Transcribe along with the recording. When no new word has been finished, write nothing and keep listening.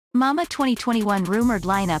Mama 2021 rumored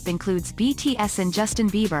lineup includes BTS and Justin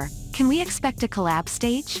Bieber. Can we expect a collab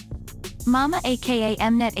stage? Mama aka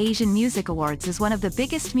Mnet Asian Music Awards is one of the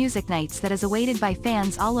biggest music nights that is awaited by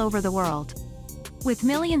fans all over the world. With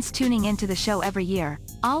millions tuning into the show every year,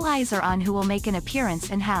 all eyes are on who will make an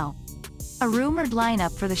appearance and how. A rumored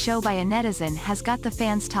lineup for the show by a netizen has got the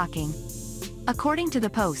fans talking. According to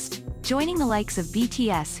the Post, joining the likes of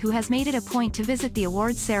BTS, who has made it a point to visit the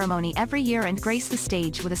awards ceremony every year and grace the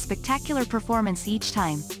stage with a spectacular performance each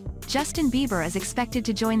time, Justin Bieber is expected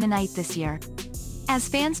to join the night this year. As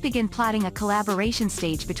fans begin plotting a collaboration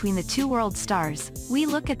stage between the two world stars, we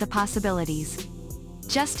look at the possibilities.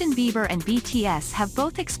 Justin Bieber and BTS have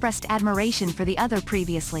both expressed admiration for the other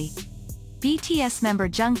previously. BTS member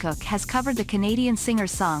Jungkook has covered the Canadian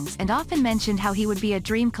singer's songs and often mentioned how he would be a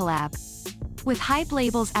dream collab. With Hype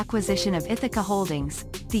Label's acquisition of Ithaca Holdings,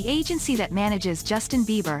 the agency that manages Justin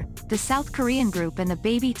Bieber, the South Korean group and the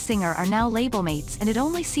baby singer are now label mates, and it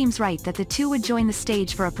only seems right that the two would join the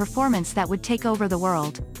stage for a performance that would take over the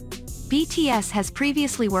world. BTS has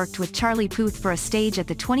previously worked with Charlie Puth for a stage at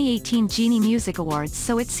the 2018 Genie Music Awards,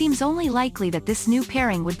 so it seems only likely that this new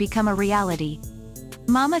pairing would become a reality.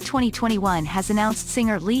 Mama 2021 has announced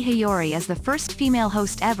singer Lee Hyori as the first female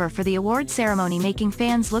host ever for the award ceremony, making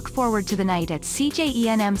fans look forward to the night at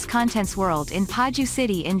CJENM's Contents World in Paju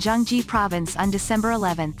City in Gyeonggi Province on December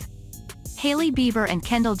 11th. Hailey Bieber and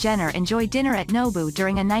Kendall Jenner enjoy dinner at Nobu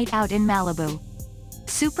during a night out in Malibu.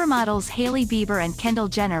 Supermodels Hailey Bieber and Kendall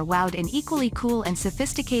Jenner wowed in equally cool and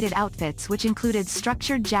sophisticated outfits which included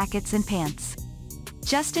structured jackets and pants.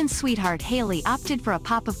 Justin's sweetheart Hailey opted for a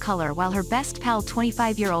pop of color, while her best pal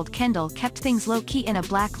 25-year-old Kendall kept things low-key in a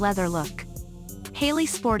black leather look. Hailey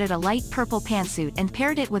sported a light purple pantsuit and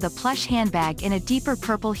paired it with a plush handbag in a deeper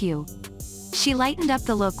purple hue. She lightened up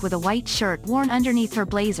the look with a white shirt worn underneath her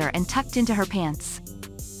blazer and tucked into her pants.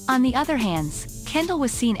 On the other hand, Kendall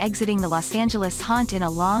was seen exiting the Los Angeles haunt in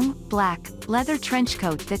a long, black, leather trench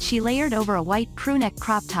coat that she layered over a white crewneck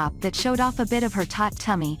crop top that showed off a bit of her taut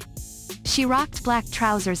tummy. She rocked black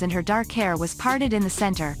trousers and her dark hair was parted in the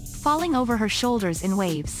center, falling over her shoulders in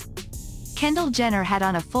waves. Kendall Jenner had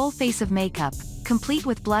on a full face of makeup, complete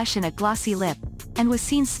with blush and a glossy lip, and was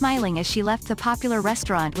seen smiling as she left the popular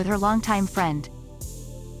restaurant with her longtime friend.